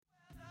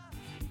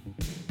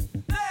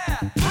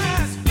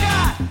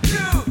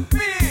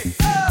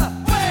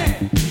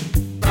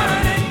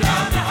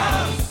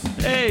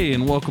Hey,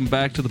 and welcome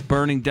back to the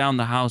Burning Down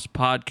the House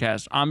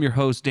podcast. I'm your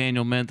host,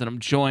 Daniel Mint, and I'm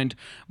joined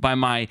by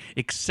my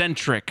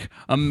eccentric,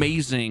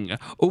 amazing,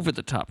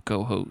 over-the-top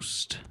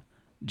co-host,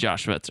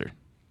 Josh Vetzer.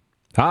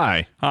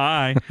 Hi.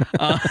 Hi.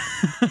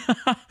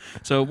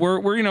 So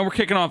we're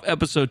kicking off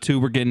episode 2.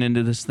 We're getting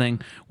into this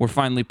thing. We're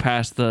finally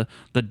past the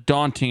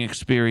daunting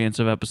experience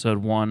of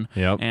episode 1.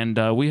 Yep.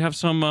 And we have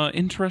some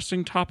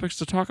interesting topics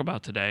to talk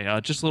about today.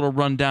 Just a little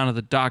rundown of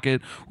the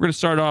docket. We're going to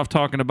start off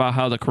talking about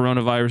how the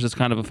coronavirus is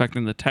kind of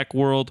affecting the tech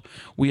world.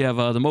 We have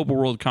the Mobile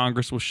World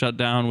Congress was shut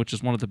down, which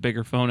is one of the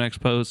bigger phone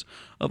expos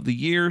of the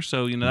year.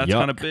 So, that's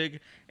kind of big.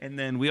 And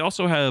then we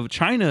also have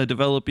China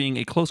developing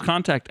a close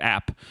contact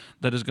app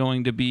that is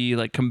going to be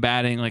like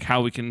combating like how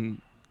we can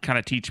kind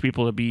of teach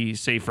people to be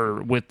safer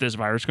with this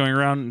virus going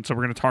around. And so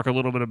we're going to talk a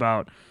little bit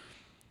about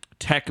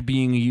tech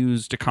being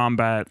used to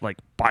combat like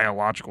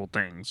biological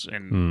things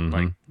and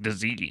like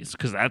disease,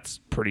 because that's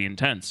pretty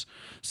intense.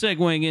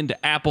 Segueing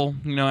into Apple,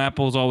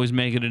 Apple's always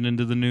making it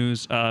into the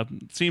news.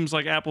 It seems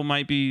like Apple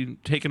might be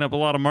taking up a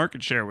lot of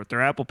market share with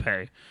their Apple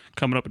Pay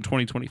coming up in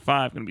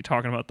 2025. Going to be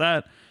talking about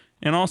that.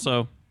 And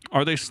also,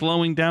 are they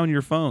slowing down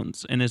your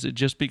phones? And is it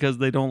just because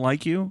they don't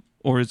like you?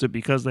 Or is it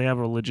because they have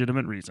a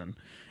legitimate reason?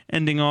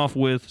 Ending off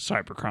with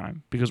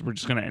cybercrime, because we're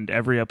just going to end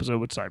every episode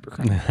with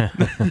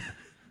cybercrime.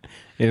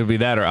 It'll be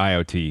that or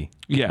IoT.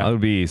 Yeah. It'll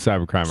be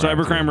cybercrime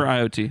Cybercrime or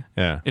IoT.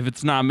 Yeah. If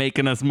it's not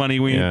making us money,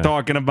 we ain't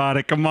talking about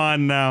it. Come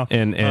on now.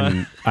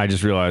 And I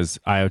just realized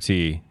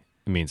IoT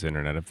means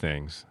Internet of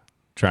Things.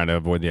 Trying to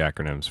avoid the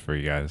acronyms for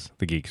you guys,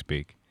 the geek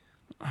speak.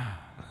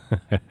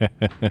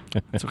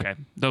 It's okay.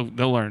 They'll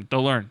learn.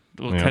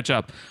 They'll catch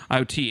up.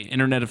 IoT,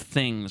 Internet of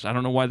Things. I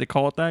don't know why they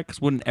call it that,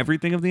 because wouldn't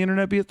everything of the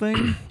Internet be a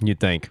thing? You'd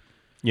think.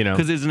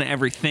 Because isn't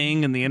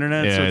everything in the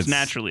Internet? So it's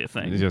naturally a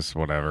thing. Just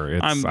whatever.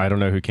 I don't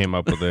know who came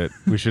up with it.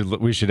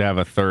 We should have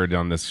a third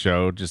on this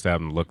show. Just have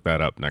them look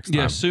that up next time.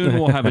 Yeah, soon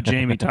we'll have a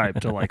Jamie type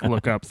to like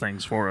look up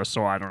things for us,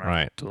 so I don't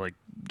have to like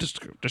just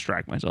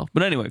distract myself.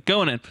 But anyway,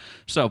 going in.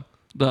 So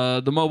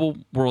the Mobile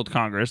World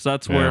Congress,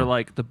 that's where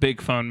like the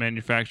big phone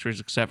manufacturers,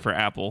 except for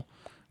Apple,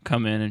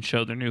 come in and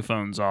show their new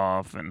phones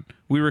off. And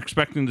we were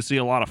expecting to see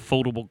a lot of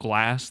foldable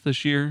glass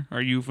this year.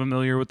 Are you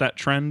familiar with that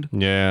trend?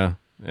 Yeah.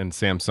 And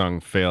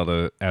Samsung failed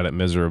at it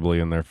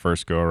miserably in their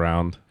first go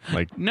around.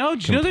 No,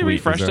 did you know they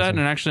refreshed that and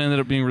it actually ended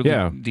up being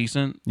really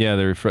decent? Yeah,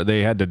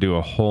 they had to do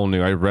a whole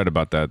new. I read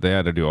about that. They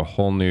had to do a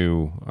whole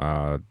new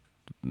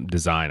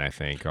design, I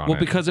think. On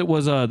because it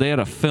was they had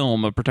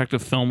a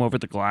protective film over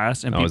the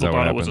glass, and people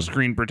thought it was a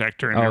screen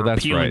protector, and they were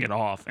peeling it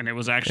off, and it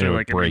was actually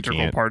like an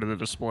integral part of the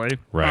display.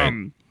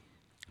 Right.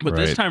 But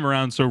this time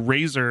around, so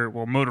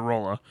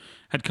Motorola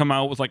had come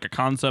out with like a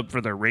concept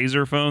for their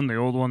Razr phone, the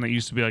old one that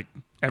used to be like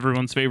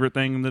everyone's favorite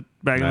thing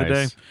back in the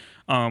day,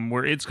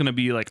 where it's going to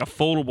be like a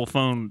foldable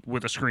phone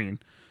with a screen.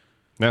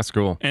 That's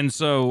cool. And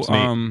so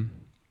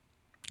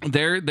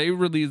they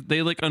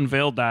like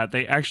unveiled that.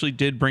 They actually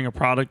did bring a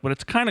product, but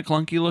it's kind of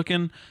clunky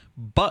looking.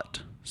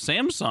 But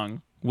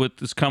Samsung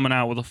is coming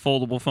out with a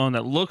foldable phone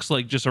that looks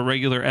like just a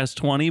regular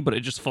S20, but it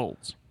just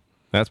folds.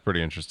 That's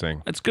pretty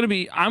interesting. It's going to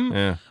be,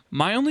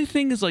 my only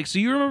thing is like, so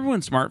you remember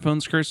when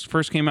smartphones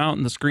first came out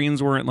and the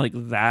screens weren't like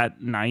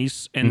that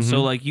nice? And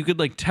so like you could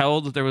like tell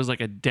that there was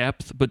like a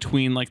depth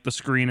between like the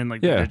screen and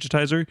like the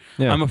digitizer.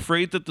 Yeah. I'm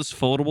afraid that this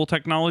foldable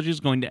technology is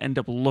going to end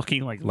up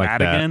looking like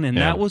that again. And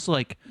that was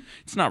like,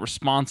 it's not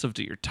responsive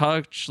to your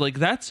touch. Like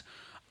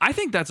I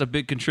think that's a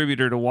big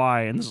contributor to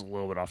why, and this is a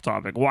little bit off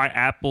topic, why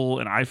Apple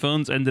and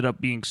iPhones ended up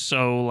being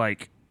so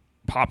like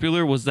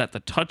popular, was that the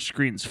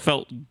touchscreens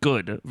felt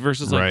good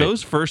versus like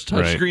those first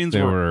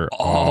touchscreens were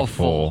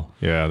awful.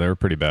 Yeah, they were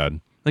pretty bad.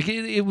 Like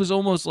it was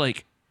almost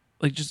like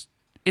just,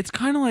 it's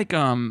kind of like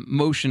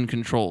motion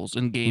controls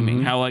in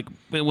gaming. How like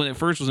when it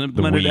first was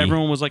implemented,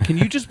 everyone was like, "Can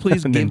you just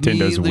please give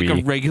Nintendo's me like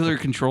Wii. a regular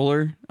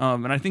controller?"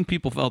 And I think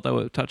people felt that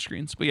way with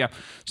touchscreens. But yeah,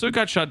 so it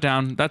got shut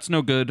down. That's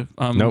no good.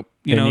 Nope.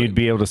 You'd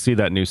be able to see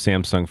that new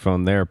Samsung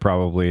phone there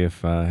probably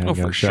if it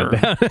got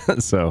shut down.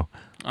 So.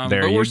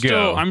 There you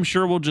go. I'm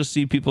sure we'll just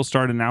see people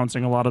start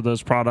announcing a lot of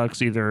those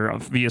products either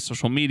via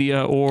social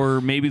media, or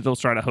maybe they'll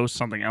try to host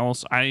something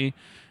else. I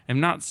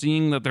am not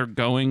seeing that they're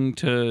going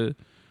to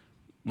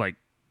like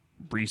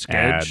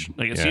reschedule.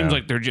 Like it seems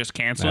like they're just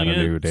canceling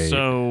it.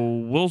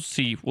 So we'll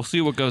see. We'll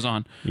see what goes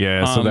on.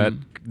 Yeah. So that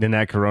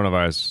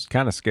coronavirus is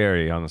kind of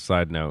scary. On the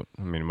side note,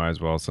 I mean, might as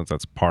well, since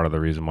that's part of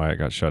the reason why it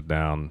got shut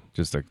down.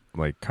 Just to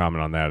like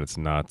comment on that, it's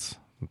nuts.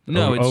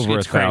 No,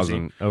 it's crazy.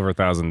 crazy. Over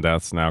 1,000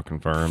 deaths now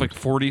confirmed. Like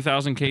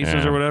 40,000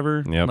 cases or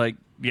whatever. Yep. Like,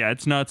 yeah,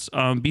 it's nuts.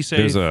 Be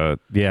safe.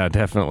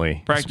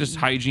 Definitely. Practice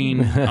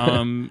hygiene.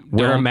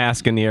 Wear a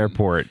mask in the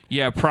airport.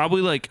 Yeah,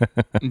 probably like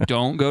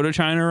don't go to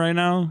China right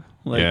now.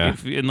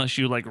 Like unless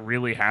you like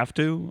really have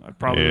to, I'd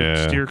probably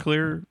steer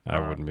clear. I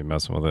wouldn't be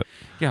messing with it.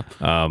 Yeah.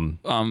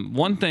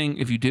 One thing,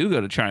 if you do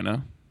go to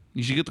China,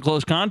 you should get the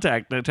close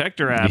contact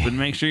detector app and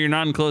make sure you're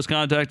not in close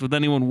contact with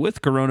anyone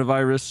with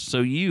coronavirus,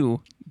 so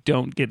you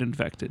don't get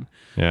infected.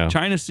 Yeah.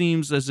 China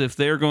seems as if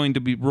they're going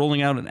to be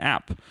rolling out an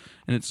app,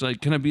 and it's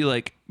like going to be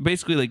like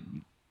basically like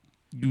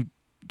you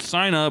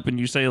sign up and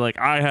you say like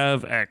I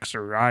have X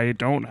or I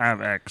don't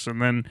have X,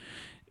 and then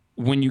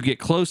when you get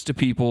close to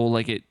people,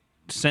 like it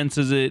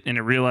senses it and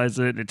it realizes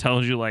it. It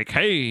tells you like,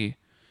 hey,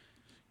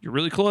 you're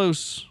really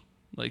close.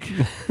 Like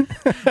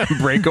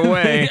break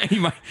away.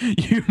 you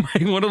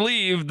might want to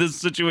leave this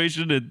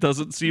situation. It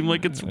doesn't seem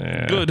like it's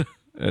good.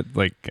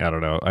 Like I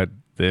don't know.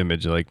 The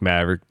image of like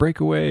Maverick break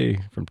away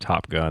from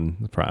Top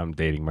Gun. I'm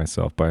dating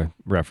myself by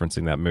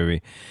referencing that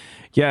movie.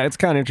 Yeah, it's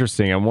kind of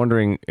interesting. I'm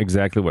wondering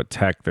exactly what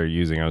tech they're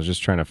using. I was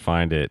just trying to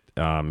find it,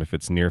 if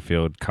it's near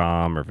field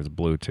comm or if it's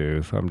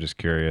Bluetooth. I'm just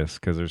curious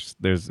because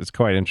there's it's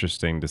quite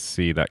interesting to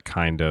see that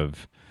kind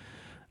of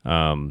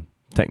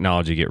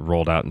technology get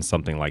rolled out in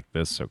something like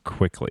this so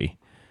quickly.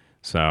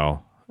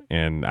 So,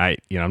 and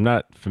I'm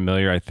not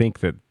familiar. I think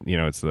that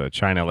it's the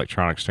China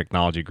Electronics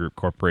Technology Group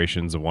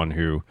Corporation's the one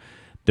who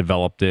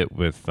developed it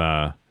with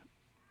the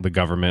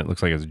government.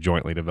 Looks like it's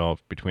jointly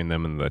developed between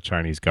them and the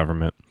Chinese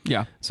government.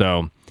 Yeah.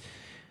 So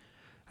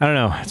I don't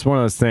know. It's one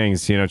of those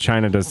things.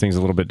 China does things a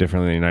little bit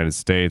differently than the United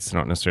States. I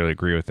don't necessarily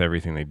agree with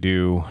everything they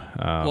do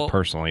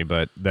personally,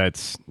 but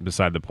that's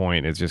beside the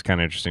point. It's just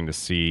kind of interesting to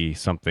see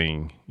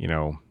something,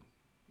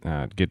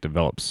 get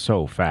developed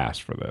so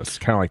fast for this.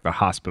 Kind of like the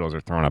hospitals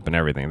are thrown up and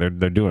everything.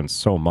 They're doing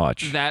so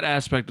much. That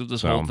aspect of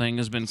this whole thing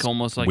has been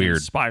almost like weird.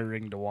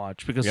 Inspiring to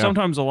watch because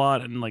sometimes a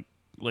lot and like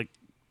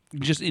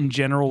just in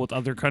general with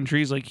other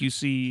countries, like you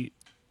see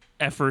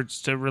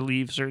efforts to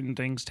relieve certain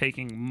things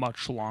taking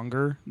much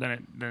longer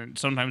than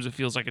sometimes it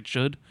feels like it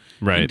should.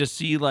 Right. And to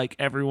see like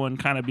everyone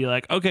kind of be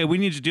like, okay, we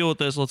need to deal with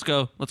this. Let's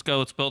go. Let's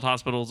build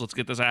hospitals. Let's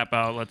get this app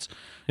out. Let's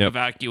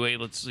evacuate.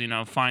 Let's,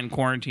 find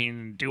quarantine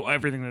and do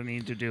everything they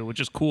need to do, which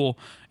is cool.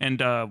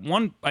 And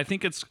I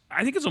think it's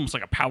almost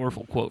like a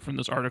powerful quote from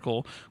this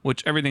article,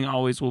 which everything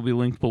always will be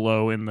linked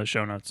below in the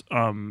show notes.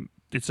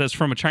 It says,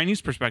 from a Chinese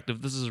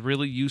perspective, this is a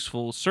really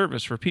useful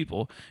service for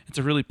people. It's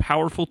a really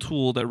powerful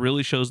tool that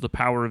really shows the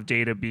power of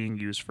data being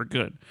used for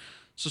good.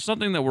 So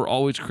something that we're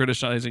always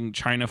criticizing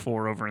China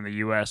for over in the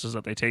U.S. is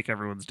that they take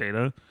everyone's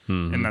data.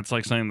 Mm-hmm. And that's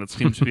like something that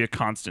seems to be a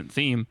constant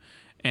theme.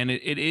 And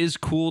it is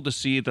cool to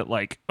see that,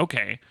 like,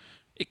 okay,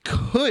 it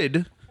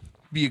could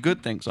be a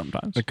good thing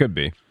sometimes. It could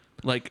be.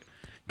 Like,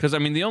 because, I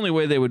mean, the only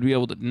way they would be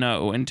able to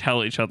know and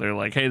tell each other,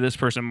 like, hey, this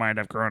person might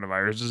have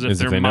coronavirus is if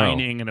they're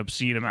mining an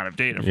obscene amount of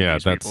data from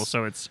these people.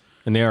 So it's...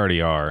 And they already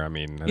are. I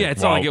mean,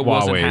 it's not like it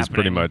wasn't Huawei happening. Is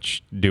pretty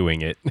much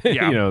doing it.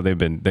 Yeah.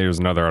 There's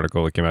another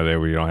article that came out there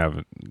where you don't have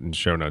it in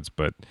show notes,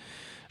 but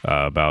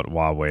about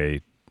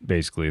Huawei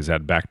basically has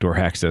had backdoor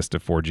access to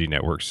 4G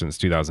networks since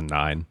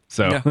 2009.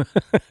 So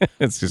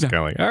it's just kind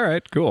of like, all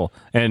right, cool.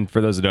 And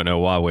for those who don't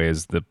know, Huawei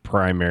is the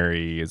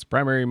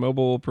primary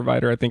mobile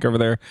provider, I think, over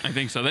there. I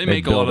think so. They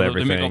make all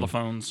the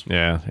phones.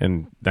 Yeah,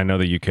 and I know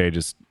the UK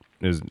just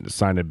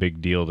signed a big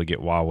deal to get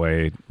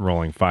Huawei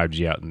rolling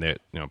 5G out in the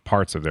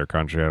parts of their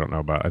country. I don't know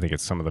about. I think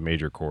it's some of the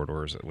major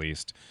corridors at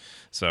least.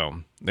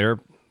 So they're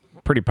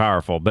pretty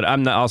powerful. But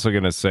I'm also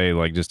going to say,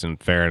 like, just in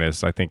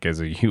fairness, I think as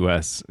a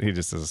U.S.,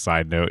 just as a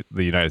side note,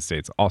 the United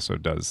States also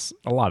does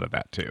a lot of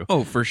that too.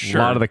 Oh, for sure.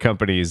 A lot of the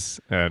companies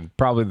and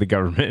probably the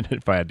government,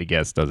 if I had to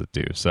guess, does it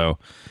too. So,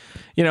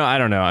 I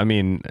don't know. I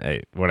mean,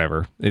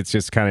 whatever. It's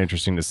just kind of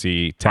interesting to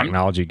see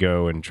technology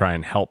go and try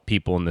and help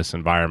people in this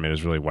environment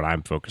is really what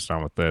I'm focused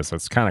on with this.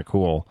 It's kind of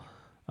cool.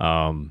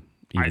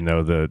 Even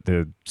though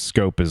the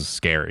scope is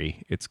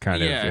scary, it's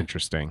kind of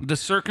interesting. The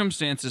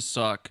circumstances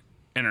suck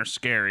and are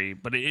scary,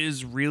 but it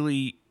is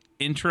really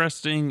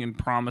interesting and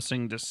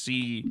promising to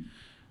see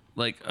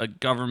like a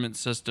government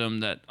system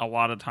that a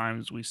lot of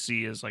times we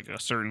see as like a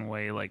certain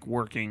way, like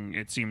working,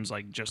 it seems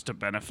like just to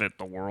benefit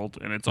the world.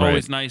 And it's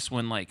always nice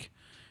when like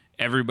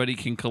everybody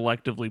can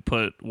collectively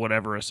put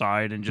whatever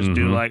aside and just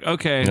do like,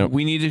 okay,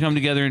 we need to come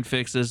together and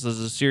fix this. This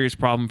is a serious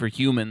problem for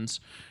humans.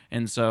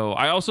 And so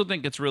I also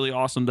think it's really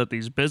awesome that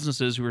these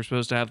businesses who were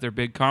supposed to have their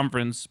big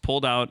conference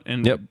pulled out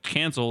and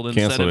canceled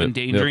instead of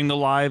endangering the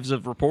lives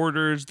of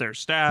reporters, their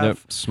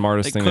staff.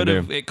 Smartest thing to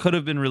do. It could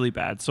have been really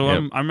bad. So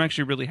I'm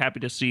actually really happy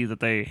to see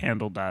that they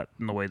handled that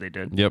in the way they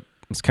did. Yep.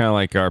 It's kind of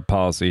like our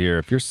policy here.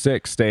 If you're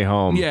sick, stay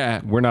home. Yeah.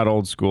 We're not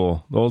old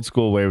school. The old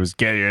school way was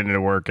get you into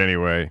work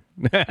anyway.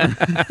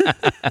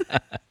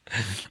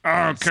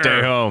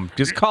 Stay home.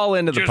 Just call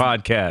into the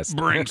podcast.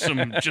 Bring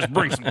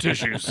some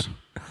tissues.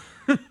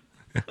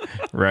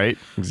 Right?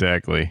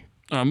 Exactly.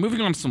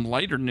 Moving on to some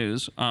lighter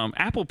news.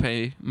 Apple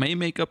Pay may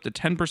make up to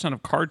 10%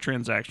 of card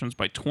transactions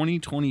by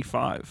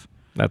 2025.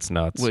 That's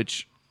nuts.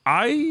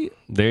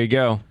 There you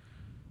go.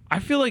 I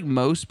feel like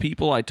most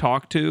people I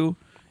talk to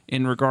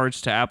in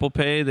regards to Apple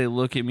Pay, they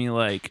look at me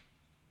like,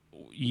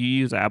 you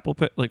use Apple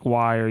Pay? Like,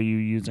 why are you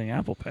using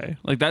Apple Pay?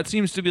 Like, that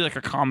seems to be like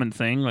a common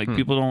thing. Like,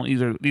 people don't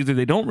either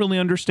they don't really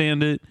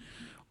understand it,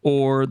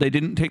 or they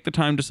didn't take the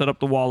time to set up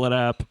the wallet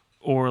app,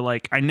 or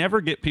like, I never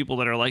get people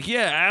that are like,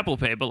 yeah, Apple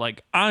Pay, but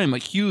like, I'm a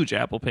huge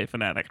Apple Pay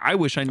fanatic. I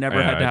wish I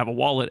never had to have a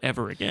wallet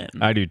ever again.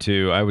 I do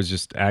too. I was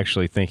just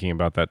actually thinking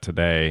about that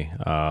today.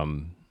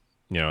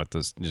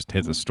 Just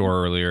hit the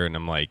store earlier, and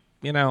I'm like,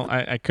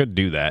 I could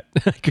do that.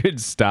 I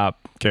could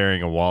stop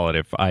carrying a wallet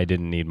if I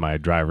didn't need my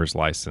driver's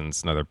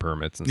license and other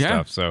permits and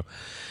stuff. So,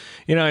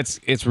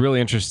 it's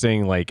really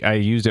interesting. Like, I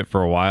used it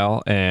for a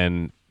while,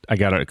 and I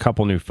got a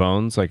couple new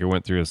phones. Like, I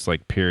went through this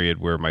like period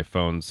where my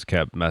phones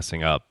kept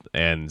messing up,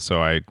 and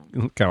so I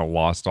kind of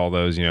lost all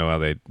those. You know how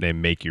they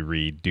make you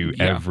redo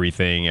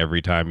everything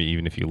every time,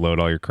 even if you load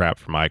all your crap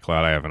from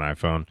iCloud. I have an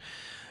iPhone,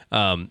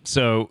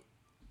 so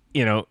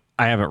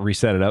I haven't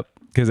reset it up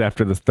because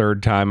after the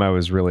third time I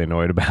was really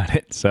annoyed about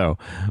it. So,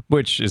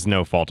 which is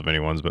no fault of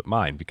anyone's but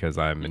mine because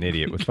I'm an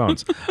idiot with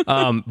phones.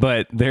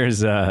 But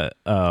there's I've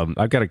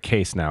got a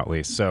case now at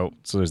least. So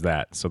there's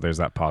that. So there's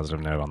that positive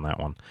note on that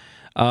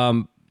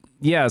one.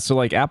 Yeah, so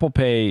like Apple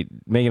Pay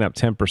making up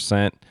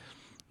 10%,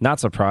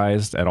 not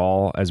surprised at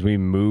all. As we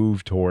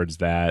move towards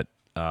that,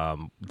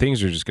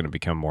 things are just going to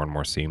become more and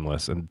more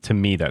seamless. And to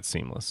me, that's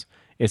seamless.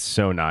 It's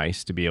so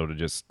nice to be able to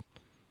just,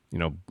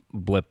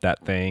 blip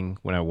that thing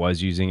when I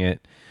was using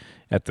it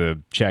at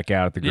the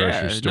checkout at the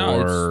grocery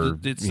store, it's or,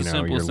 the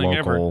simplest your thing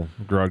local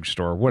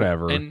drugstore,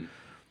 whatever. And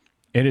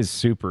it is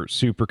super,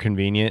 super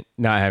convenient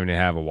not having to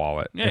have a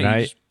wallet. yeah, and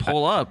you just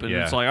pull up, and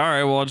it's like, all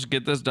right, well, I'll just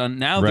get this done.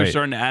 Now they're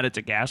starting to add it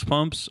to gas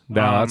pumps.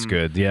 No, that's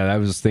good. Yeah, I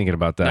was thinking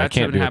about that. I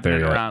can't do it there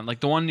yet. Like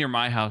the one near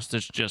my house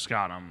that's just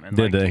got them. And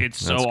Did they? It's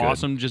so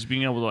awesome just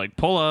being able to like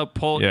pull up,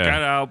 get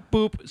out,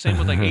 boop. Same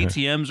with like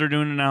ATMs are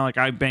doing it now. Like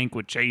I bank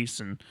with Chase,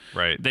 and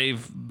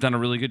they've done a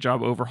really good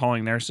job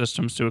overhauling their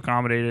systems to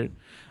accommodate it.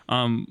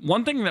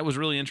 One thing that was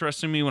really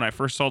interesting to me when I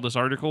first saw this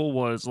article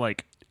was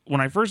like,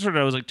 when I first heard it,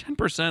 I was like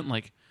 10%,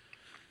 like,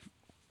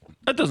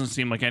 that doesn't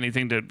seem like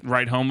anything to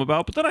write home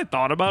about, but then I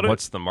thought about it.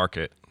 What's the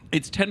market?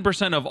 It's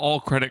 10% of all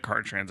credit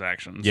card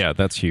transactions. Yeah,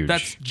 that's huge.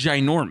 That's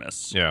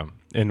ginormous. Yeah.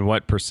 And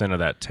what percent of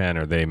that 10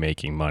 are they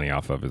making money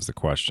off of is the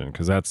question.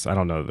 Because I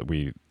don't know that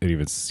it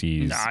even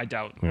sees. No, I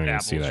doubt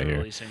Apple's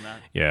releasing that.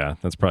 Yeah,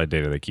 that's probably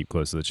data they keep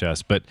close to the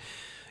chest. But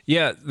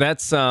yeah,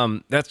 that's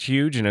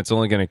huge, and it's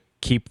only going to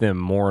keep them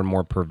more and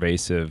more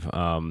pervasive.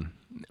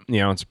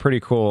 It's pretty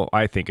cool.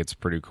 I think it's a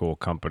pretty cool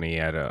company.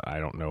 I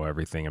don't know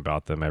everything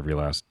about them, every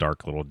last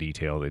dark little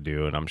detail they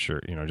do. And I'm sure,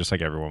 just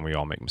like everyone, we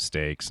all make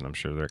mistakes, and I'm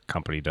sure their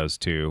company does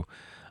too.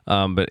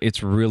 But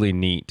it's really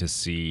neat to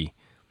see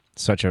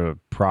such a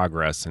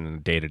progress in a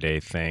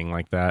day-to-day thing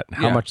like that, and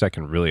how much that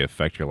can really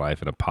affect your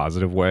life in a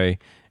positive way.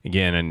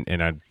 Again,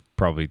 and I'd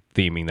probably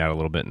theming that a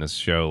little bit in this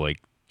show, like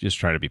just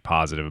try to be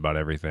positive about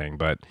everything.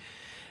 But,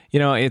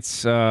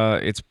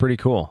 it's pretty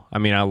cool. I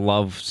mean, I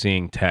love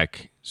seeing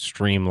tech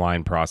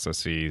streamline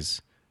processes,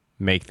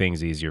 make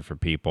things easier for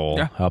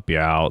people, help you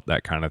out,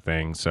 that kind of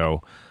thing.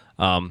 So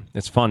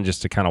it's fun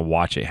just to kind of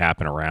watch it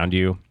happen around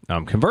you.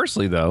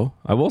 Conversely, though,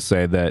 I will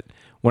say that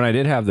when I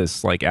did have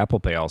this like Apple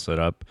Pay all set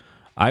up,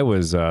 I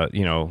was, one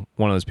of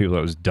those people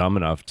that was dumb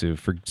enough to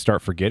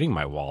start forgetting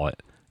my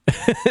wallet.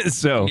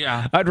 So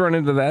I'd run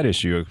into that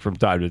issue from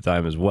time to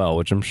time as well,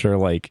 which I'm sure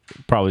like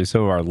probably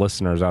some of our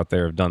listeners out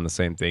there have done the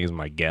same thing as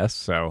my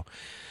guests. So,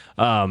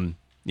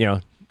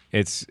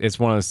 it's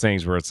one of those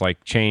things where it's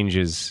like change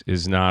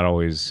is not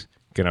always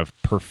going to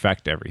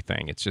perfect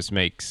everything. It just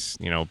makes,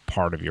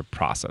 part of your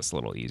process a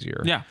little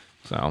easier. Yeah.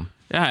 So,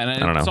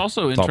 and it's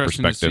also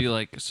interesting to see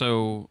like,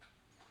 so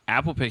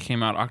Apple Pay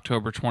came out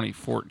October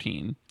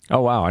 2014.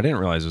 Oh, wow. I didn't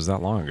realize it was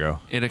that long ago.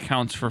 It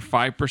accounts for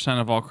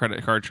 5% of all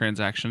credit card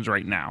transactions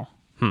right now.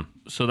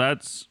 So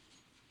that's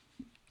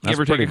give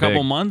or take a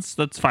couple months.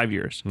 That's 5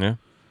 years. Yeah.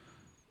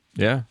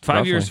 Yeah.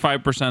 5 years,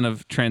 5%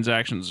 of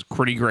transactions is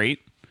pretty great.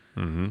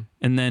 Mm-hmm.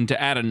 And then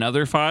to add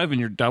another 5 and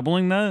you're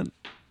doubling that,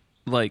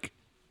 like,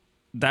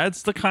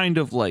 that's the kind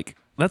of like,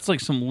 that's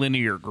like some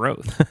linear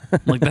growth.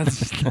 Like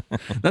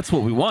that's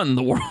what we want in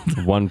the world.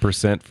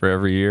 1% for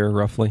every year,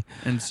 roughly.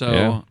 And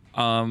so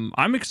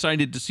I'm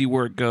excited to see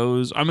where it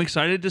goes. I'm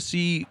excited to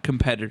see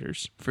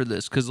competitors for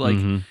this because, like,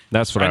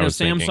 that's what I was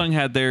thinking. Samsung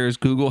had theirs,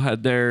 Google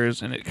had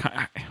theirs, and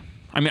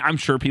I'm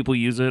sure people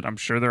use it. I'm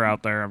sure they're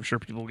out there. I'm sure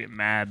people get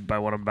mad by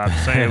what I'm about to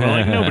say. But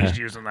like, nobody's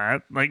using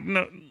that. Like,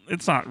 no,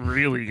 it's not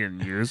really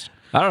getting used.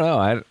 I don't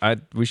know.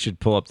 We should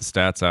pull up the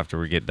stats after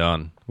we get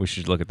done. We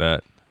should look at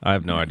that. I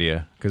have no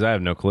idea because I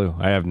have no clue.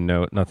 I have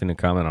nothing to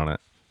comment on it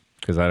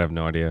because I have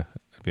no idea.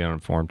 I'd be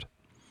uninformed.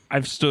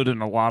 I've stood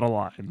in a lot of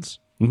lines.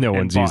 No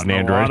one's using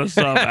Android. A lot of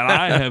stuff, and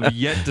I have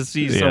yet to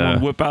see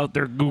someone whip out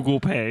their Google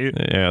Pay.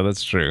 Yeah,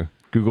 that's true.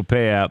 Google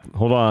Pay app.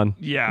 Hold on.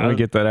 Yeah. Let me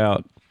get that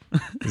out.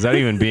 Is that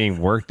even being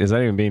worked? Is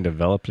that even being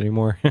developed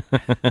anymore?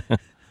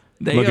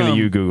 Looking at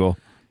you, Google.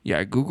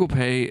 Yeah, Google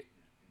Pay.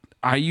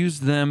 I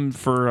used them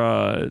for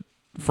a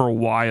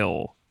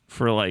while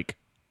for like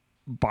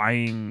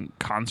buying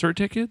concert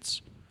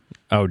tickets.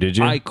 Oh, did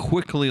you? I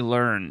quickly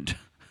learned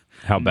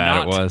how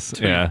bad it was.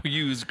 To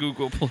use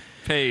Google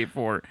Pay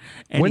for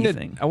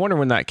anything. I wonder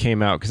when that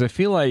came out because I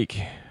feel like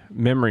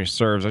memory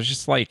serves. I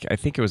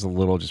think it was a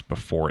little just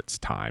before its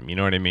time. You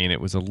know what I mean?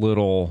 It was a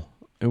little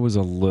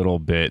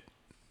bit,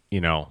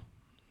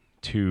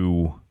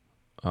 too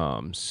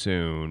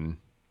soon.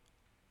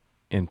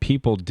 and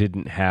people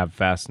didn't have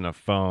fast enough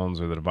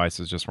phones, or the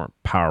devices just weren't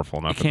powerful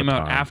enough. It came at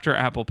the out time. after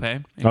Apple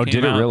Pay. Did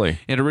it really?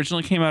 It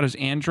originally came out as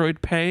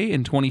Android Pay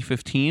in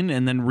 2015,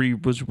 and then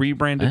was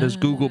rebranded as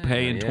Google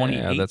Pay in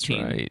 2018. Yeah, that's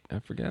right. I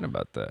forgot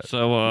about that.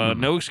 So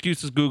no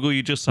excuses, Google.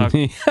 You just suck.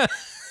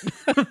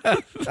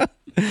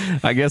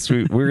 I guess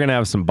we're gonna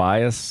have some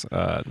bias.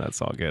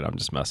 That's all good. I'm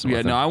just messing Yeah,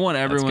 with it. no, I want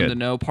everyone good. to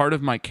know part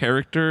of my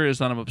character is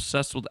that I'm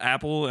obsessed with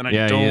Apple, and I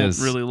Yeah, he don't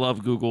is. really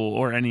love Google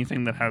or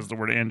anything that has the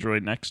word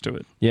Android next to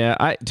it. Yeah,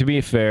 to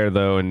be fair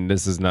though, and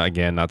this is not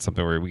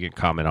something where we can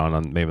comment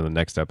on maybe the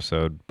next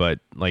episode, but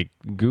like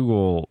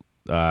Google,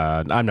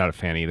 I'm not a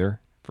fan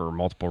either for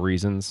multiple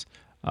reasons.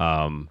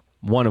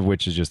 One of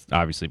which is just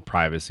obviously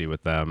privacy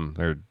with them.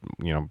 They're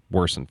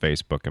worse than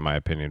Facebook in my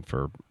opinion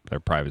for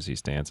their privacy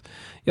stance.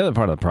 The other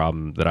part of the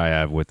problem that I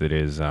have with it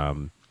is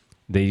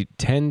they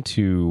tend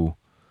to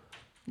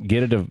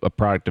get a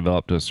product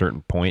developed to a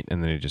certain point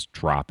and then they just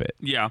drop it.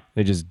 Yeah.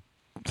 They just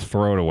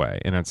throw it away,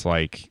 and it's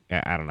like,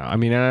 I don't know. I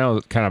mean, I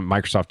know kind of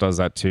Microsoft does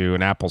that too,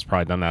 and Apple's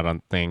probably done that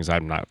on things.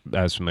 I'm not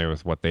as familiar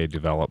with what they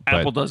develop. But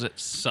Apple does it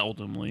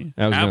seldomly.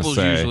 I was gonna Apple's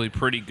say, usually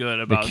pretty good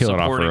about kill it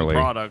off supporting early.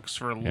 products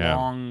for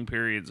long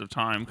periods of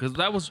time, because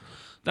that was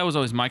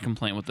always my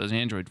complaint with those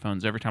Android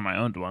phones every time I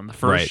owned one. The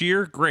first Right.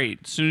 year, great.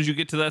 As soon as you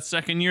get to that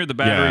second year, the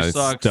battery it's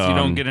sucks. You dumb.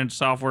 don't get into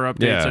software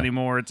updates Yeah.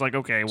 anymore. It's like,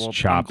 okay, well, I'm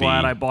choppy.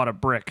 glad I bought a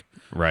brick.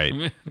 right,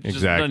 It just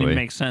exactly. doesn't even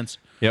make sense.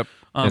 Yep.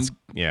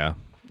 Yeah.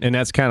 And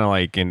that's kind of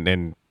like,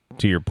 and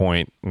to your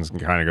point, and this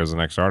kind of goes to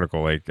the next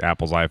article, like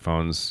Apple's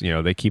iPhones,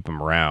 they keep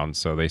them around.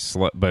 So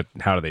but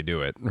how do they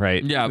do it?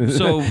 Right. Yeah.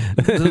 So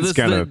It's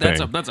kind of the that's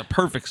thing. that's a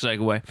perfect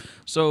segue.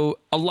 So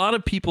a lot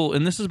of people,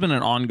 and this has been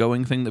an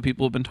ongoing thing that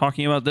people have been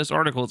talking about. This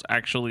article is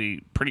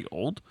actually pretty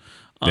old.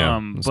 Yeah,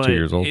 it's 2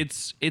 years old.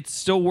 It's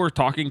still worth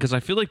talking because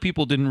I feel like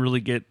people didn't really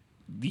get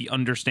the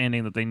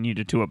understanding that they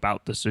needed to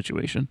about this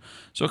situation.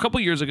 So a couple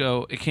years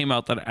ago, it came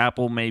out that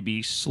Apple may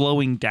be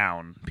slowing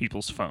down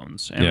people's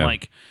phones, and Yeah.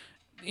 like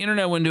the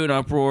internet went into an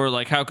uproar.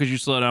 Like, how could you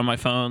slow down my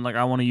phone? Like,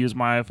 I want to use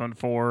my iPhone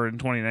 4 in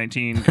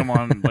 2019. Come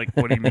on, like,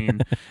 what do you mean?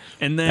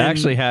 And then I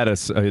actually had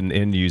an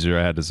end user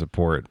I had to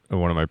support at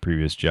one of my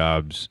previous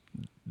jobs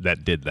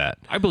that did that.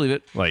 I believe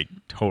it. Like,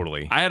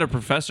 totally. I had a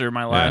professor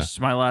my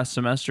last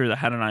semester that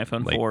had an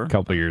iPhone Like 4. a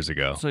couple years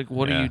ago. It's like,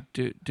 what Yeah. are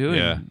you doing?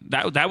 Yeah.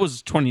 That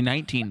was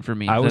 2019 for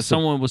me. I That was su-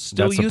 someone was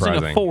still That's using a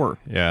surprising. 4.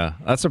 Yeah,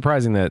 that's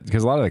surprising that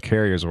because a lot of the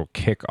carriers will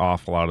kick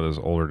off a lot of those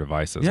older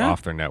devices Yeah.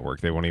 off their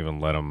network. They won't even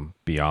let them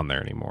be on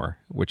there anymore,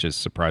 which is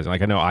surprising.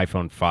 Like I know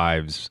iPhone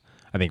 5s,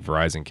 I think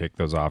Verizon kicked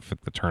those off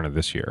at the turn of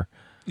this year.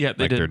 Yeah,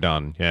 they Like did. they're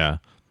done. Yeah.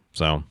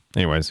 So,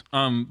 anyways,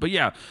 But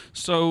yeah,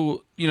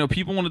 so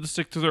people wanted to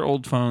stick to their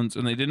old phones,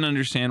 and they didn't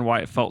understand why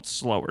it felt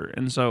slower.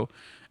 And so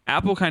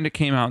Apple kind of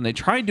came out and they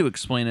tried to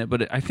explain it,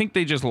 but I think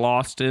they just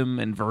lost him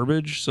in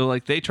verbiage. So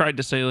like they tried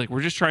to say like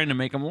we're just trying to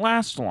make them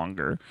last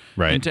longer.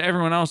 Right. And to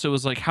everyone else, it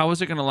was like, how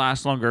is it going to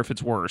last longer if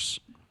it's worse?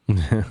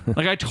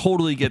 Like I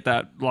totally get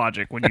that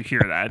logic when you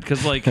hear that,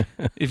 because like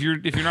if you're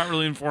not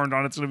really informed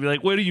on it, it's gonna be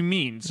like, what do you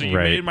mean? So you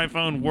Right. made my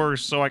phone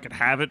worse so I could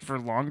have it for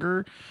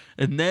longer?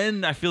 And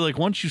then I feel like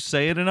once you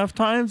say it enough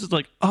times, it's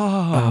like,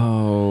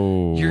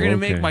 oh, you're gonna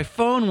make my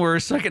phone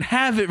worse so I can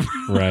have it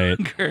for Right.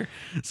 longer.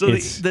 So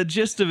the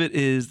gist of it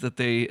is that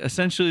they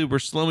essentially were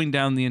slowing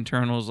down the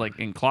internals, like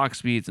in clock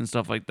speeds and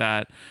stuff like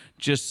that,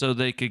 just so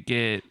they could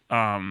get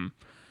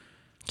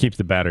keep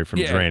the battery from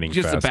draining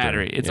just faster. a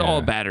battery. It's all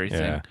a battery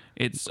thing. Yeah.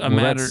 It's a Well,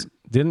 matter.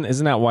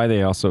 isn't that why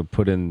they also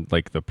put in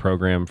like the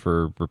program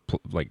for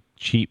like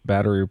cheap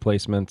battery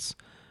replacements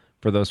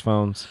for those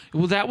phones?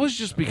 Well, that was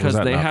just because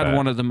that they not had bad?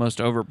 one of the most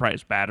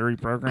overpriced battery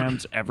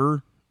programs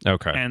ever,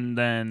 Okay. and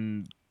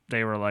then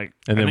they were like,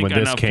 And then I think when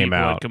this enough came people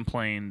had out-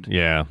 complained.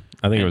 Yeah,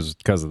 I think it was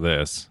because of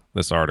this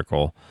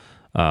article.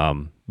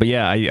 But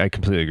yeah, I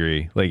completely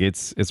agree. Like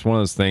it's one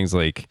of those things.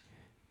 Like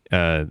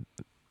I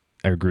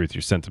agree with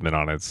your sentiment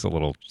on it. It's a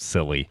little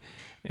silly,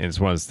 and it's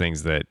one of those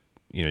things that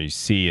you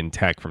see in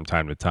tech from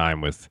time to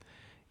time. With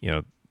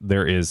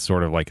there is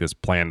sort of like this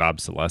planned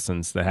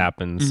obsolescence that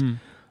happens.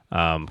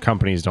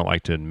 Companies don't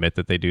like to admit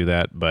that they do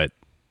that, but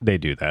they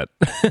do that.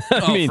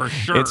 I mean, for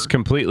sure. it's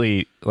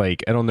completely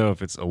like I don't know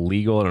if it's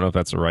illegal. I don't know if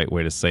that's the right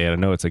way to say it. I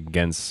know it's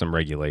against some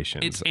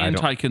regulations. It's I don't-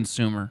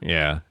 anti-consumer.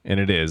 Yeah, and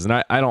it is.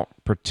 And I don't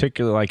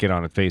particularly like it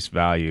on face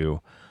value,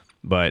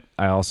 but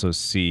I also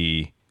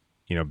see,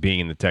 being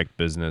in the tech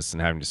business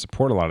and having to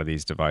support a lot of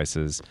these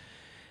devices,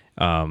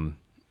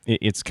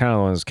 it's kind of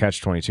one of those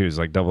catch-22s, it's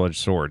like double-edged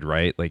sword,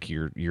 right? Like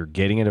you're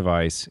getting a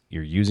device,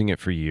 you're using it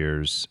for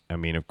years. I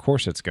mean, of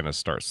course it's going to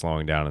start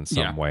slowing down in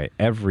some Yeah. way.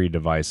 Every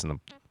device on the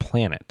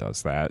planet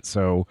does that.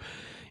 So,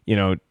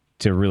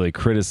 to really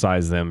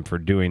criticize them for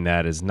doing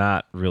that is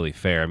not really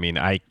fair. I mean,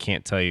 I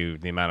can't tell you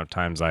the amount of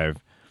times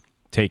I've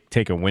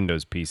take a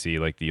Windows PC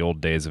like the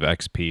old days of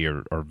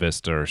XP or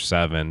Vista or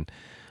 7,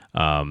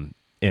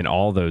 in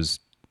all those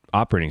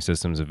operating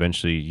systems,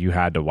 eventually you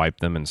had to wipe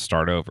them and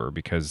start over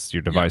because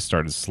your device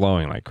started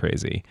slowing like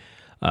crazy.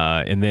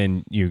 And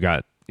then you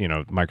got,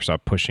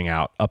 Microsoft pushing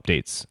out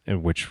updates,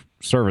 in which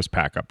service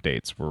pack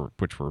updates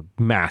which were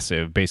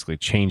massive, basically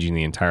changing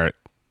the entire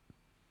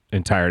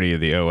entirety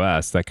of the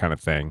OS, that kind of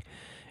thing.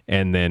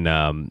 And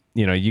then,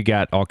 you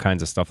got all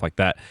kinds of stuff like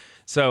that.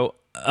 So,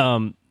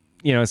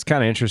 it's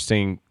kind of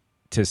interesting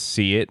to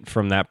see it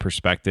from that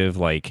perspective.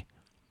 Like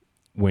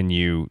when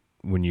you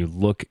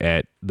look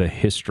at the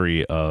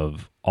history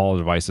of all the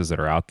devices that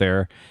are out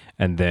there,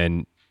 and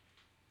then,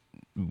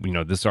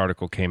 this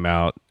article came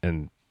out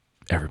and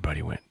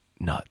everybody went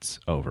nuts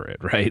over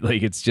it, right?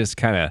 Like it's just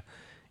kind of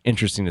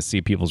interesting to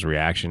see people's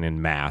reaction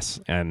in mass.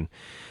 And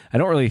I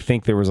don't really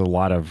think there was a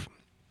lot of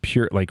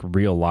pure, like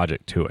real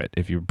logic to it.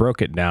 If you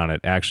broke it down,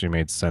 it actually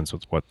made sense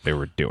with what they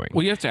were doing.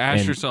 Well, you have to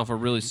ask yourself a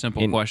really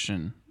simple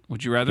question.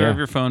 Would you rather have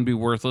your phone be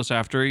worthless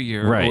after a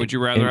year, or would you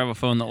rather have a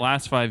phone that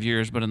lasts 5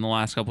 years, but in the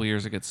last couple of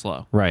years it gets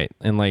slow? Right.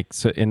 And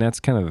and that's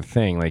kind of the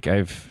thing. Like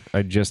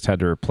I just had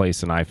to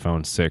replace an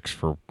iPhone 6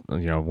 for,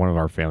 one of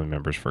our family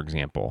members, for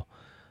example.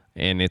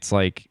 And it's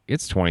like,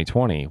 it's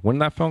 2020. When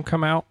did that phone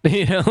come out?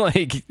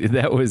 Like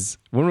that was,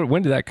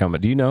 when did that come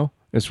out? Do you know?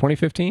 It was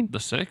 2015? The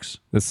 6?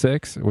 The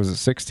 6? Was it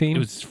 16? It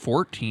was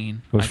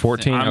 14. It was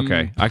 14?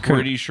 Okay. I'm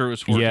pretty sure it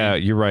was 14. Yeah,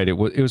 you're right. It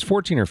was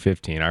 14 or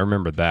 15. I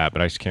remember that,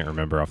 but I just can't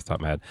remember off the top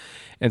of my head.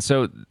 And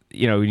so,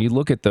 when you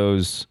look at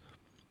those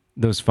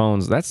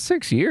phones, that's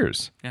 6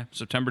 years. Yeah,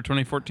 September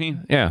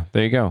 2014. Yeah,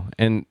 there you go.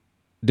 And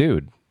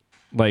dude,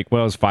 it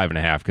was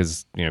 5.5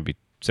 because,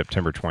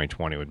 September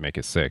 2020 would make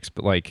it 6,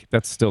 but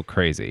that's still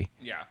crazy.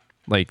 Yeah.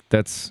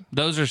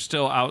 Those are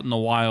still out in the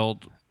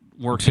wild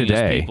working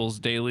today. As people's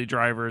daily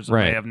drivers, and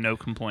they have no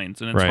complaints.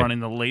 And it's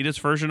running the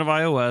latest version of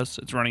iOS.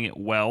 It's running it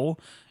well,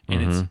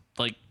 and it's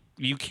like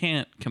you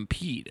can't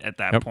compete at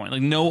that point.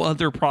 Like no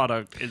other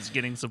product is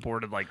getting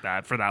supported like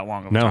that for that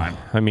long of a time.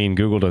 I mean,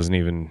 Google doesn't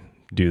even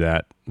do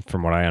that,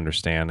 from what I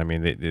understand. I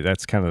mean,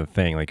 that's kind of the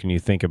thing. Like when you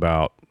think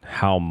about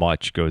how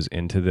much goes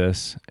into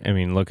this, I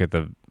mean, look at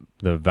the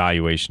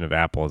valuation of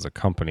Apple as a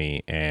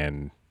company,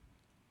 and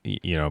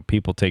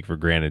people take for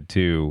granted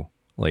too,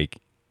 like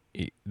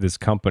this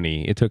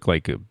company, it took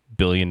like $1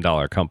 billion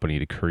company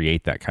to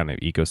create that kind of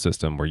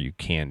ecosystem where you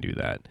can do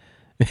that.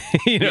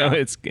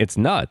 It's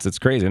nuts. It's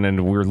crazy. And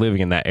then we're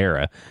living in that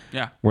era.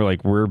 Yeah.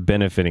 We're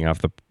benefiting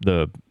off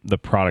the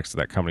products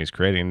that company's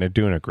creating, and they're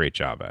doing a great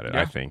job at it,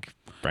 I think,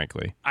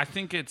 frankly. I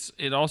think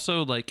it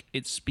also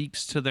it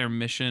speaks to their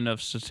mission of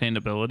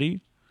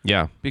sustainability.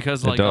 Yeah,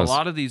 because a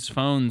lot of these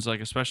phones,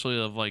 especially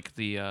of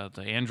the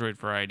Android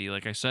variety,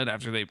 like I said,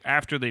 after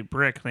they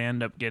brick, they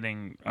end up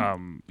getting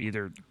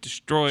either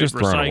destroyed, just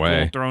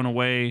recycled, thrown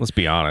away. Let's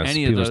be honest,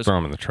 people just throw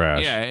them in the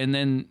trash. Yeah, and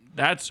then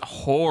that's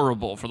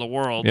horrible for the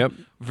world. Yep.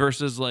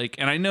 Versus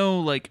and I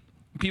know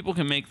people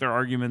can make their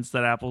arguments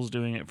that Apple's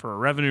doing it for a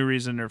revenue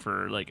reason or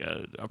for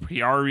a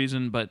PR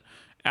reason, but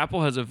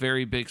Apple has a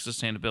very big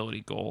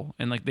sustainability goal,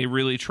 and they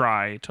really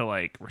try to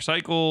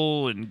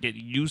recycle and get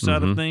use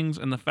out of things.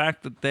 And the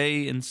fact that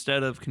they,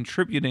 instead of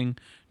contributing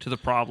to the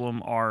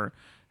problem, are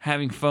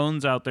having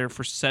phones out there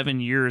for 7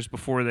 years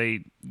before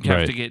they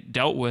have to get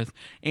dealt with,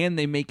 and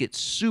they make it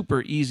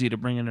super easy to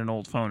bring in an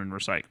old phone and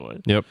recycle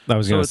it. Yep, I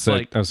was going to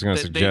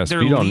suggest,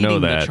 if you don't know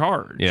that,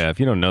 if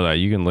you don't know that,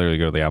 you can literally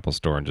go to the Apple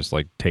store and just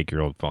take your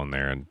old phone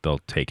there, and they'll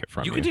take it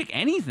from you. You can take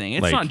anything.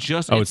 It's not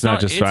just it's not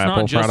just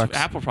Apple products.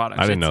 Apple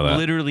products. I didn't know that.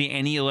 Literally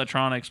any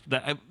electronics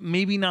that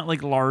maybe not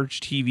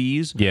large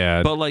TVs.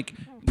 Yeah, but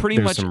pretty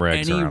much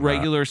any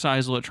regular that.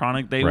 Size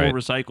electronic they will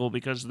recycle,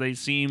 because they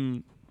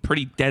seem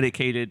pretty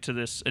dedicated to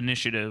this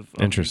initiative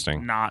of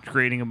Interesting. Not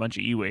creating a bunch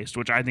of e-waste,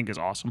 which I think is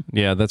awesome.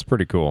 Yeah, that's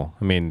pretty cool.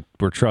 I mean,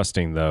 we're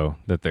trusting, though,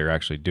 that they're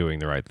actually doing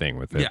the right thing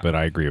with it. Yeah. But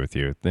I agree with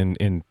you.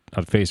 In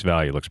at face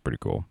value, it looks pretty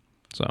cool.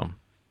 So,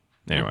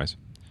 anyways.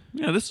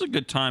 Yeah, this is a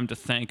good time to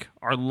thank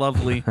our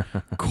lovely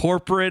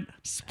corporate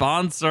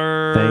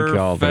sponsor,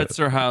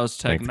 Fetzer House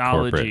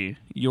Technology,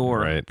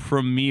 your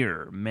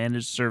premier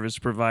managed service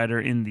provider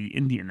in the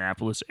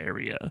Indianapolis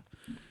area.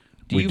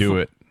 We do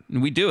it.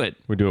 We do it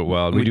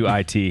well. We do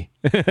IT.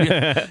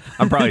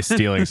 I'm probably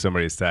stealing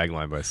somebody's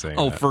tagline by saying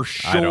that. For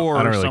sure. I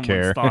don't really someone's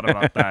care. thought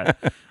about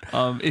that.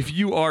 If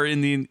you are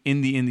in the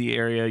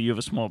area, you have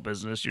a small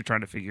business, you're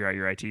trying to figure out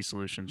your IT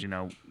solutions, you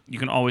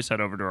can always head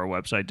over to our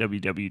website,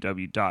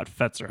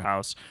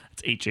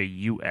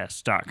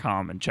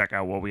 www.fetzerhouse.com, and check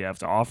out what we have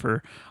to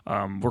offer.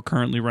 We're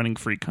currently running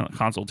free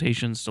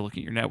consultations to look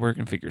at your network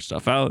and figure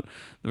stuff out.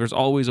 There's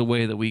always a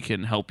way that we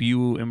can help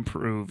you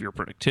improve your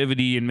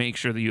productivity and make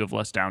sure that you have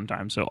less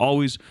downtime. So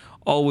always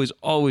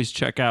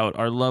check out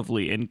our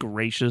lovely and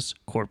gracious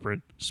corporate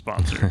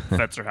sponsor,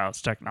 Fetzer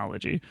House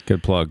Technology.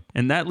 Good plug.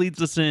 And that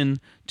leads us in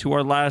to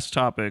our last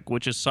topic,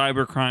 which is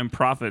cybercrime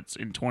profits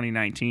in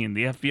 2019.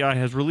 The FBI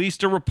has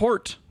released a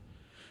report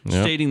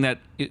stating that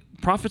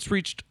profits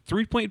reached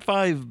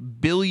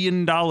 $3.5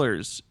 billion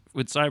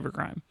with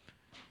cybercrime.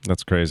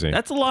 That's crazy.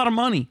 That's a lot of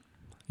money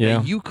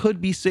that you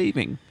could be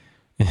saving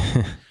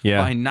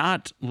by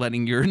not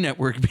letting your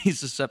network be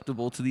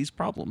susceptible to these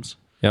problems.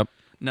 Yep.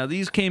 Now,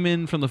 these came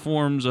in from the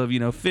forms of,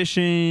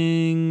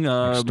 phishing,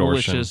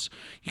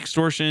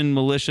 extortion,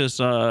 malicious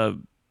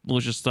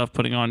stuff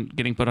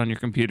getting put on your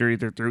computer,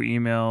 either through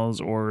emails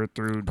or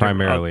through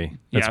primarily.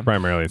 That's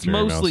primarily through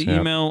mostly emails.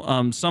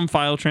 Email. Some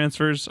file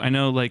transfers. I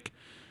know,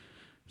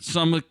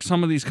 some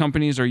of these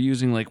companies are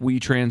using like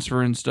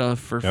WeTransfer and stuff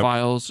for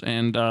files,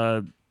 and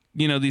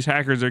these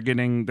hackers are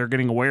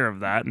getting aware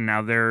of that, and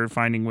now they're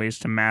finding ways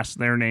to mask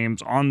their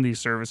names on these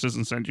services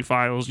and send you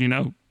files.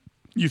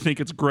 You think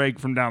it's Greg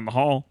from down the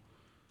hall,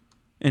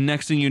 and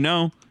next thing you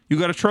know, you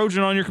got a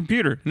Trojan on your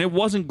computer, and it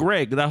wasn't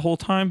Greg that whole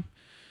time.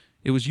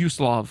 It was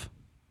Yuslav.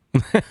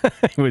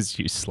 It was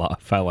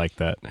Yuslav. I like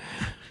that.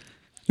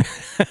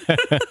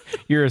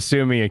 You're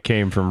assuming it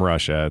came from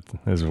Russia,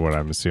 is what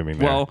I'm assuming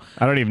there. Well,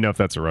 I don't even know if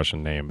that's a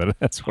Russian name, but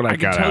that's what I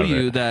got out of it. I can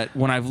tell you that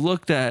when I've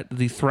looked at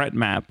the threat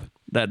map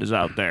that is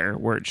out there,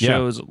 where it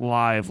shows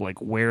live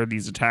like where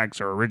these attacks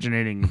are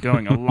originating and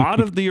going, a lot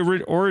of the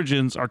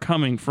origins are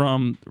coming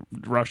from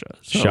Russia.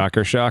 So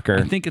shocker.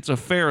 I think it's a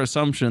fair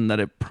assumption that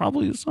it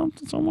probably is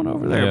someone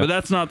over there, but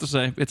that's not to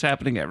say it's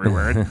happening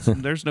everywhere.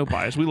 There's no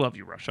bias. We love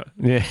you, Russia.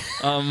 Yeah.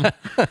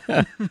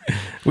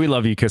 We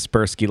love you,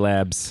 Kaspersky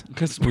Labs.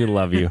 We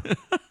love you.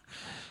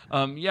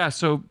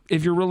 So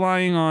if you're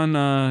relying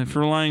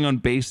on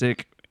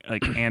basic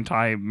like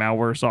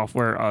anti-malware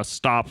software,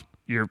 stop.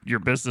 Your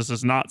business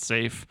is not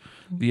safe.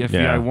 The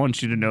FBI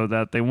wants you to know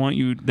that. They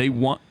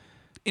want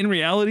in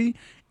reality,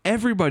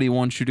 everybody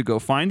wants you to go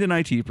find an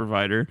IT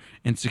provider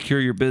and secure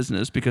your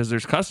business, because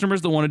there's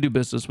customers that want to do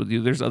business with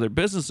you. There's other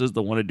businesses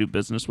that want to do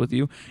business with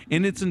you.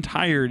 In its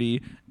entirety,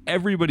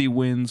 everybody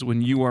wins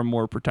when you are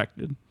more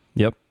protected.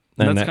 Yep.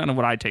 And that's kind of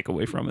what I take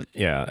away from it.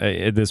 Yeah.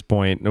 At this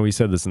point, we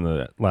said this in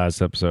the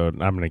last episode,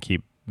 I'm going to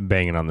keep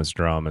banging on this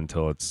drum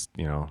until it's,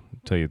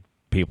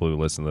 people who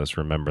listen to this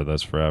remember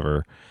this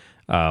forever.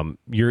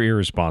 You're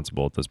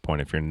irresponsible at this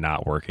point if you're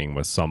not working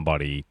with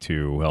somebody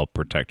to help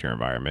protect your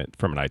environment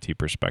from an IT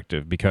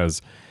perspective,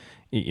 because,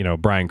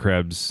 Brian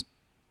Krebs,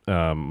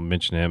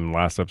 mentioned him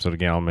last episode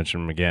again. I'll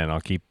mention him again.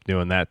 I'll keep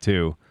doing that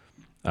too.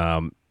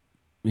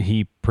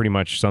 He pretty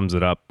much sums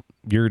it up.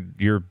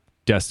 You're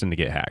destined to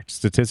get hacked.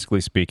 Statistically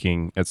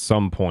speaking, at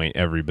some point,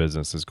 every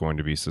business is going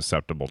to be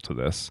susceptible to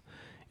this.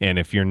 And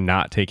if you're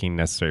not taking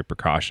necessary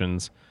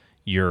precautions,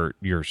 you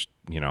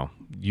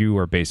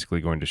are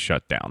basically going to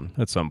shut down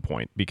at some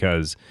point,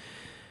 because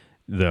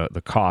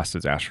the cost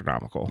is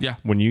astronomical. Yeah.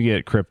 When you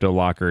get crypto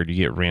lockered, you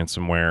get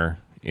ransomware,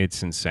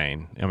 it's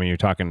insane. I mean, you're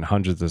talking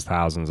hundreds of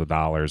thousands of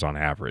dollars on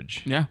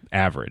average. Yeah.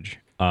 Average.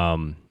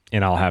 And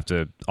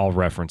I'll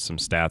reference some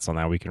stats on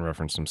that. We can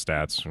reference some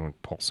stats and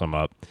pull some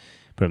up,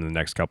 put them in the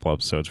next couple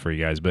episodes for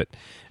you guys. But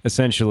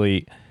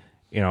essentially,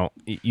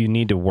 you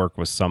need to work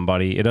with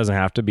somebody. It doesn't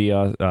have to be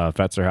a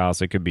Fetzer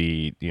House. It could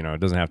be, it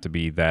doesn't have to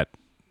be that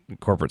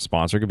corporate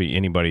sponsor. It could be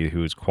anybody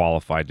who's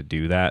qualified to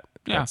do that.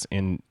 Yeah. That's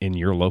in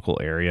your local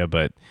area,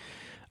 but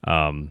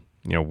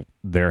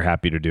they're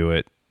happy to do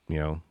it,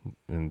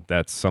 and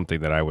that's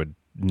something that I would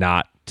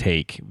not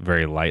take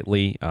very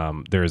lightly.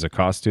 There is a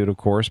cost to it, of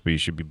course, but you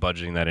should be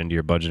budgeting that into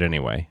your budget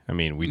anyway. I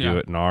mean, we do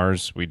it in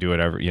ours. We do it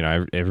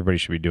everybody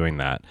should be doing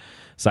that.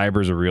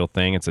 Cyber is a real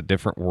thing. It's a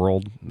different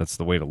world. That's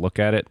the way to look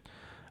at it.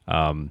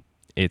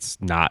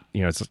 It's not,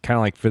 it's kind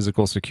of like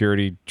physical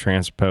security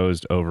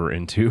transposed over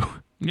into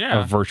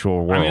a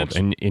virtual world.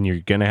 And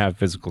you're going to have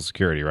physical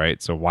security,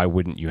 right? So why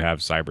wouldn't you have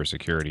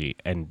cybersecurity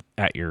and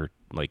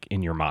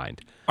in your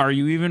mind? Are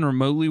you even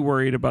remotely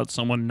worried about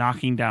someone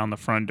knocking down the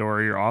front door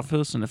of your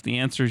office? And if the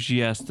answer is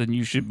yes, then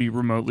you should be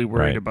remotely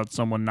worried about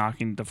someone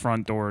knocking the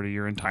front door to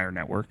your entire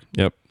network.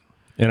 Yep.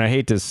 And I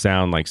hate to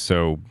sound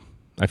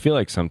I feel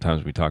like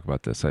sometimes we talk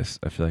about this, I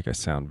feel like I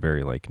sound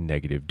very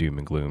negative doom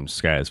and gloom,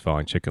 sky is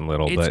falling, chicken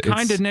little. It's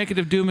kind of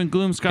negative doom and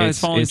gloom, sky is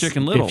falling,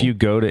 chicken little. If you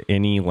go to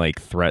any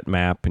threat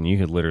map, and you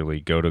could literally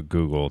go to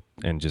Google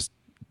and just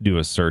do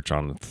a search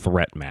on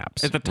threat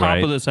maps. At the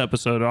top of this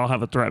episode, I'll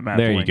have a threat map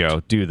There linked. You go.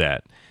 Do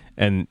that.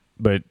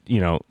 But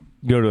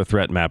go to a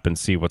threat map and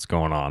see what's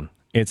going on.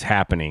 It's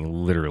happening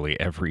literally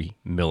every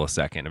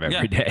millisecond of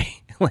every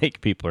day.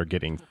 People are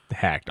getting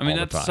hacked all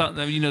the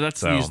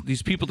time.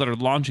 These people that are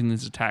launching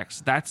these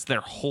attacks, that's their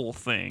whole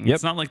thing. Yep.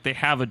 It's not like they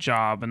have a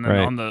job and then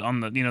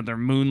on the they're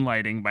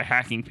moonlighting by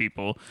hacking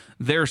people.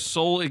 Their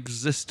sole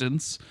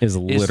existence is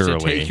literally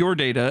to take your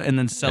data and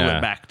then sell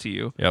it back to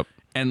you. Yep.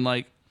 And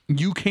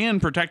you can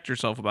protect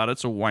yourself about it,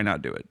 so why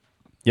not do it?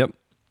 Yep.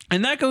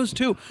 And that goes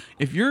too.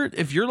 If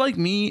you're like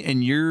me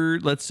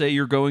and let's say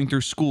you're going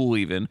through school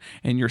even,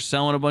 and you're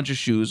selling a bunch of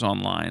shoes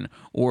online,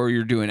 or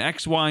you're doing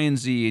X, Y, and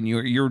Z, and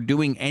you're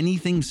doing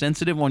anything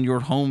sensitive on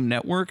your home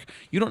network,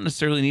 you don't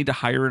necessarily need to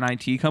hire an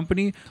IT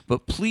company,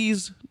 but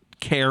please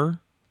care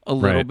a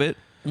little bit.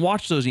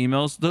 Watch those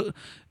emails. The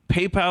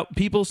PayPal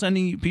people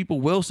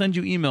will send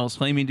you emails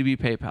claiming to be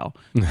PayPal.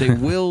 They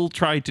will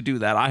try to do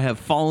that. I have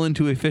fallen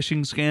to a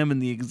phishing scam in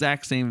the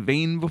exact same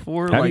vein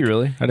before. Have you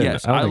really? I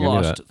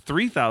lost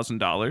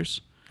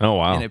 $3,000. Oh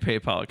wow! In a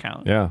PayPal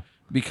account. Yeah,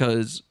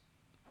 because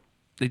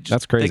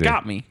that's crazy. They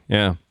got me.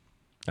 Yeah,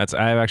 I've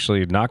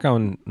actually knock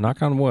on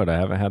wood. I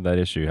haven't had that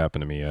issue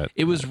happen to me yet.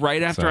 It was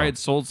right after I had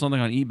sold something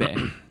on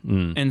eBay,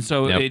 and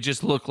so it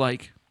just looked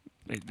like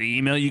the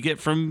email you get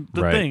from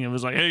the thing. It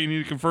was like, hey, you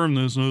need to confirm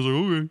this, and I was like,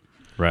 okay.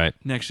 Right.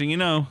 Next thing you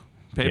know,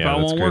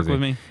 PayPal won't work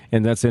with me.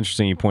 And that's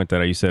interesting you point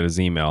that out. You said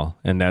is email.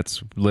 And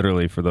that's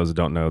literally, for those who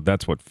don't know,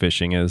 that's what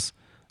phishing is.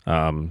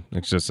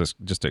 It's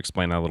just to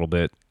explain that a little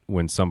bit.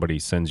 When somebody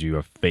sends you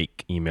a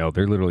fake email,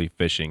 they're literally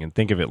phishing, and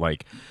think of it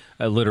like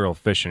a literal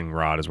fishing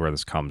rod is where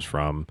this comes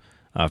from.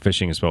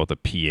 Phishing is spelled with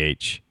a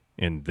PH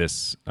in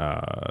this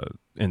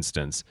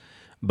instance,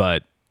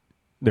 but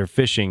they're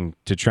phishing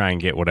to try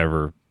and get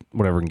whatever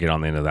can get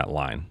on the end of that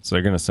line. So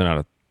they're going to send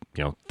out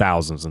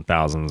thousands and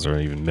thousands or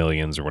even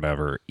millions or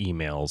whatever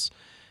emails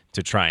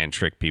to try and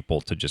trick people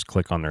to just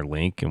click on their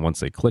link. And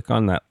once you click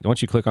on that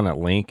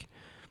link,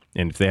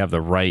 and if they have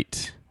the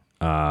right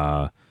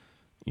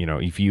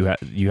if you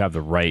have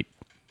the right,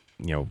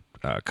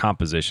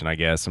 composition, I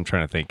guess. I'm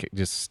trying to think,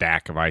 just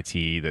stack of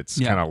IT that's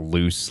kind of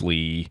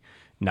loosely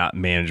not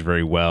managed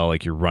very well,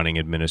 like you're running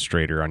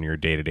administrator on your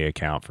day-to-day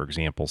account, for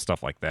example,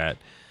 stuff like that.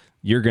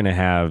 You're gonna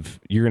have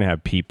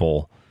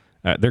people.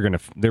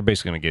 They're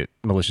basically gonna get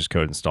malicious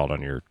code installed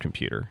on your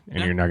computer,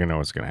 and you're not gonna know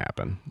what's gonna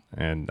happen.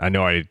 And I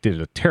know I did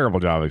a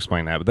terrible job of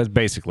explaining that, but that's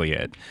basically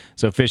it.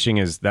 So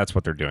phishing that's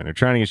what they're doing. They're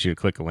trying to get you to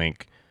click a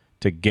link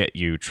to get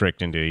you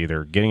tricked into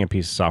either getting a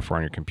piece of software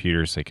on your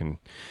computer so they can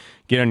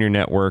get on your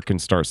network and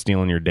start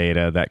stealing your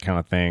data, that kind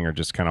of thing, or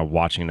just kind of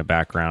watching in the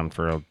background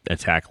for an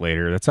attack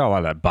later. That's how a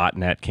lot of that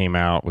botnet came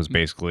out, was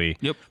basically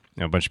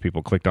a bunch of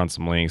people clicked on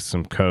some links,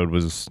 some code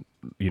was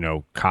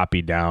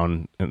copied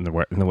down in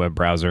the web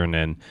browser, and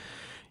then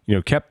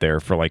kept there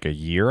for like a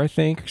year, I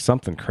think,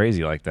 something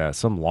crazy like that,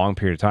 some long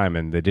period of time,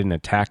 and they didn't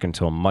attack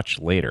until much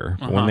later.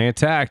 But when they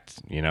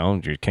attacked,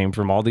 it came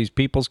from all these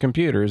people's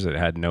computers that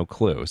had no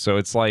clue. So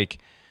it's like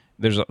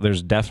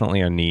there's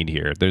definitely a need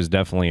here. There's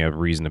definitely a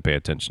reason to pay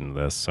attention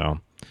to this. So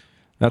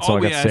that's all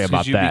I got to say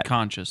about that. Be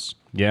conscious.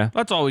 Yeah,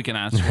 that's all we can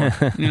ask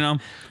for.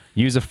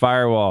 Use a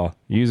firewall.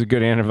 Use a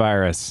good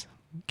antivirus.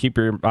 Keep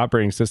your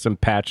operating system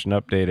patched and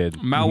updated.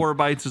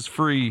 Malwarebytes is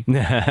free.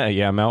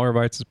 Yeah,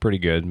 Malwarebytes is pretty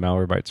good.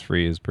 Malwarebytes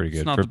free is pretty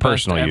good for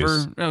personal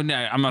use. Oh, no,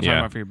 I'm not talking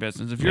about for your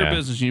business. If you're a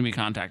business, you need to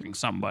be contacting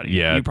somebody.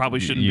 Yeah, you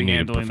probably shouldn't be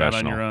handling that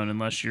on your own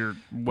unless you're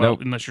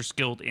unless you're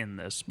skilled in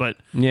this. But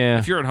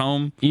if you're at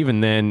home,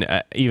 even then,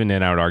 I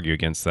would argue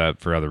against that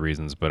for other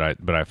reasons. But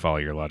I follow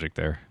your logic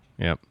there.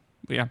 Yep.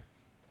 Yeah.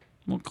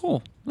 Well,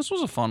 cool. This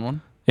was a fun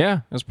one. Yeah,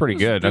 it was pretty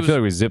good. I feel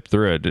like we zipped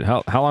through it.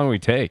 How long did we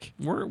take?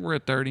 We're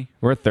at 30.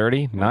 We're at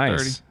 30?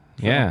 Nice.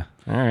 30. Yeah.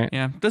 All right.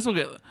 Yeah. This will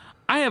get...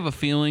 I have a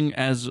feeling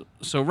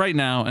so right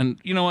now, and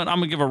you know what? I'm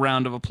going to give a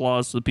round of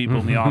applause to the people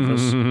in the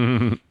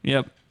office.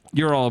 Yep.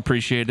 You're all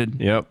appreciated.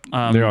 Yep.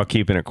 They're all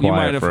keeping it quiet.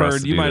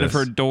 You might have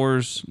heard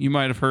doors. You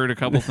might have heard a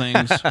couple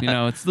things.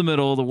 It's the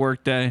middle of the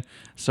workday.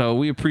 So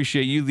we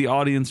appreciate you, the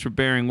audience, for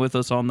bearing with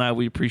us on that.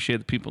 We appreciate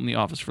the people in the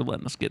office for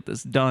letting us get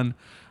this done.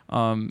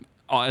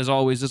 As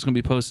always, this is going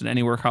to be posted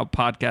anywhere how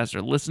podcasts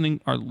are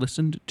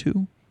listened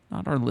to,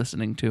 not are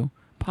listening to.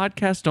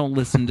 Podcasts don't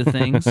listen to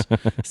things.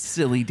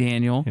 Silly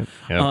Daniel. Yep.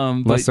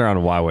 Unless they're on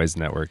Huawei's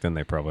network, then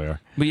they probably are.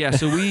 But yeah,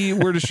 so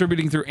we're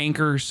distributing through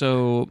Anchor.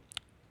 So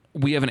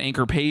we have an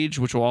Anchor page,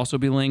 which will also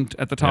be linked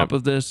at the top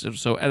of this.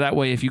 So that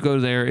way, if you go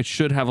there, it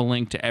should have a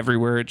link to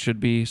everywhere it should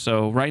be.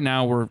 So right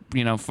now we're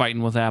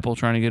fighting with Apple,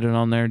 trying to get it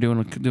on there, doing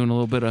a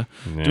little bit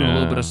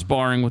of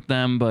sparring with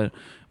them. But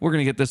we're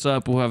gonna get this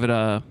up. We'll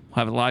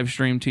have it live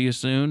streamed to you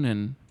soon,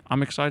 and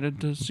I'm excited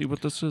to see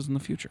what this is in the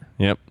future.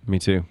 Yep, me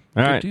too.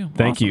 All right, deal.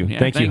 Thank Awesome. you, Yeah,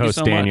 thank you, host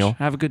so Daniel. Much.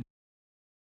 Have a good.